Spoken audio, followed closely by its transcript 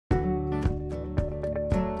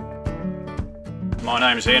My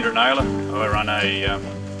name is Andrew Naylor. I run a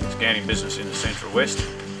scanning business in the Central West,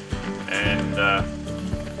 and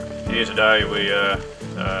here today we are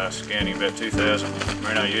scanning about 2,000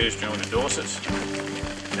 merino ewes joined to Dorsets,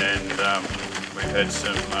 and we've had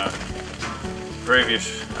some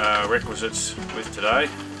previous requisites with today,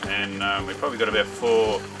 and we've probably got about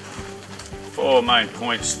four main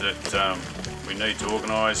points that we need to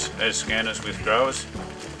organise as scanners with growers.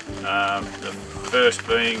 The first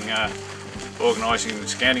being organising the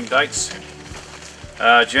scanning dates.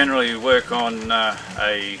 Generally we work on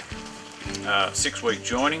a 6-week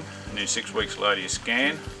joining, and then 6 weeks later you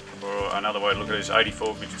scan, or another way to look at it is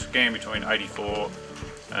scan between 84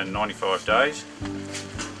 and 95 days.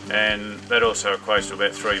 And that also equates to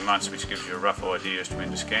about 3 months, which gives you a rough idea as to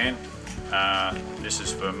when to scan. This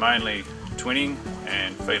is for mainly twinning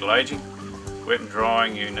and fetal aging. Wet and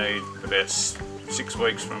drying, you need about 6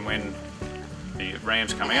 weeks from when the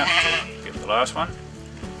ram's coming up to get the last one.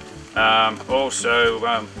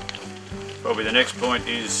 Probably the next point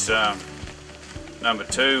is number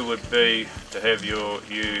 2 would be to have your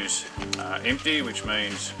ewes empty, which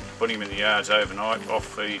means putting them in the yards overnight off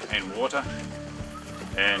feed and water.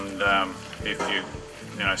 And if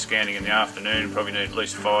you're scanning in the afternoon, you probably need at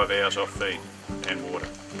least 5 hours off feed and water.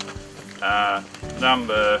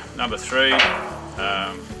 Number 3,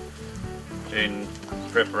 in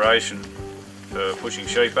preparation for pushing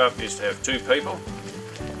sheep up, is to have 2 people,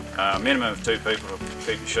 minimum of 2 people to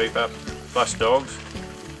keep the sheep up, plus dogs,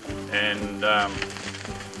 and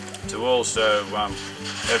to also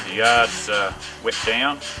have the yards wet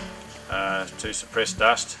down to suppress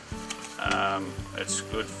dust. It's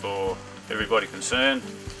good for everybody concerned.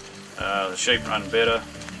 The sheep run better,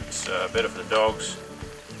 it's better for the dogs,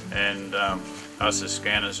 and us as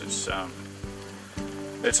scanners, it's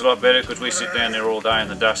a lot better because we sit down there all day in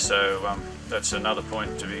the dust, so that's another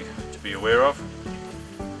point to be aware of.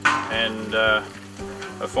 And a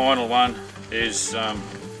final one is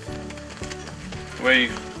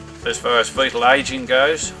as far as fetal aging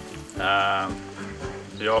goes,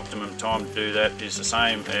 the optimum time to do that is the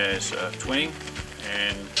same as twinning,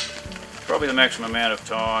 and probably the maximum amount of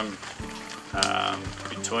time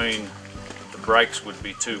between the breaks would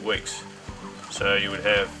be 2 weeks. So you would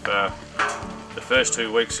have the first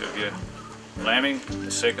 2 weeks of your lambing,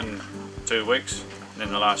 the second 2 weeks, and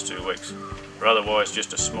then the last 2 weeks. Or otherwise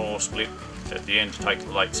just a small split at the end to take the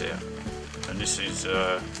lates out. And this is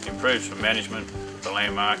improves for management, for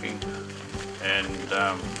lamb marking, and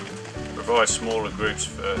provides smaller groups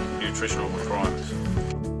for nutritional requirements.